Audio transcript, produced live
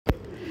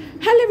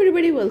Hello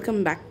everybody,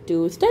 welcome back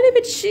to Study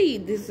with She.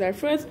 This is our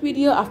first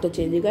video after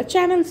changing our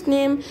channel's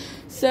name.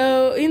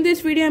 So in this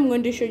video I'm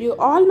going to show you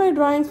all my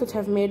drawings which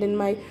I've made in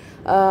my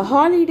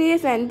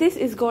holidays, and this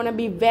is going to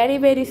be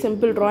very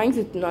simple drawings.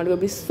 It's not going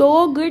to be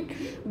so good,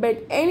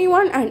 but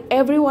anyone and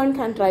everyone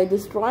can try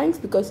these drawings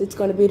because it's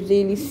going to be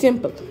really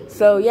simple.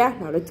 So yeah,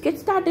 now let's get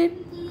started.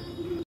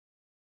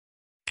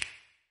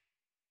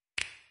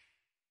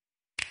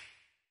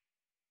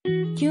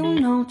 You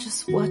know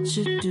just what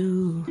you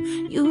do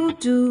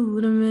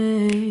to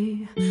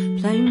me.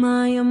 Play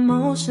my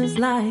emotions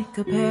like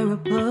a pair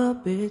of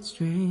puppet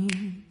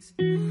strings.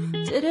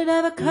 Did it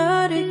ever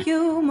occur to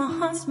you my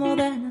heart's more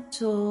than a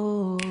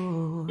toy?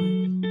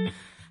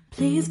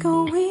 Please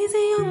go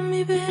easy on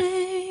me,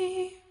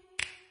 babe.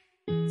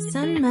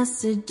 Send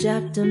message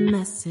after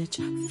message,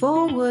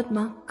 forward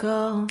my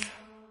calls.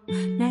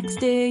 Next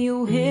day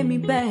you hit me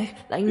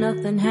back like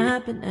nothing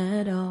happened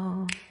at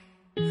all.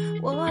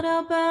 What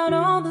about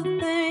all the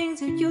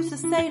things you used to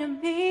say to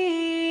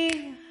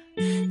me?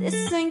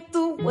 This ain't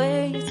the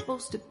way it's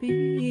supposed to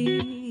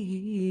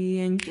be.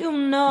 And you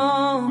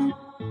know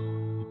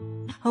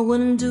I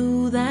wouldn't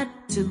do that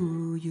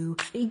to you.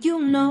 You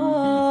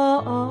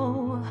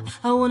know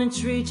I wouldn't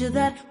treat you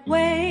that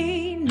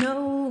way,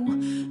 no.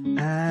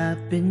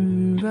 I've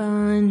been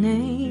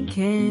running,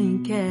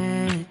 can't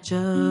catch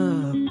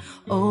up.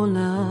 Oh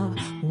love,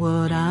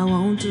 what I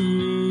won't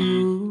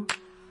do.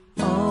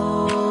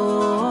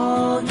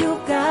 Oh, you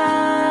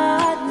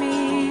got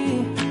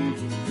me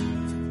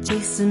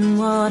chasing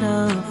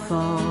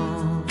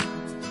waterfall.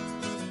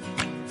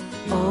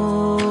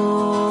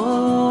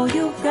 Oh,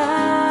 you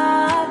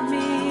got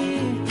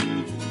me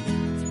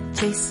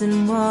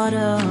chasing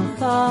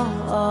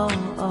waterfall.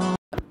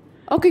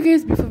 Okay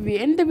guys, before we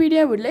end the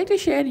video, I would like to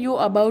share you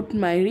about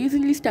my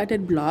recently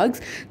started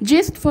blogs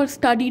just for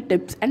study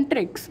tips and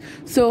tricks.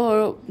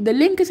 So the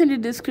link is in the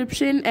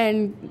description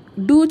and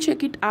do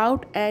check it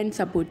out and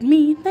support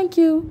me. Thank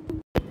you.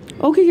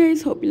 Okay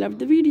guys, hope you loved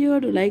the video.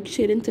 Do like,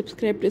 share and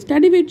subscribe to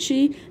Study with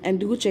She, and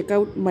do check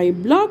out my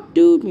blog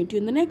too. Meet you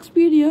in the next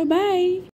video. Bye.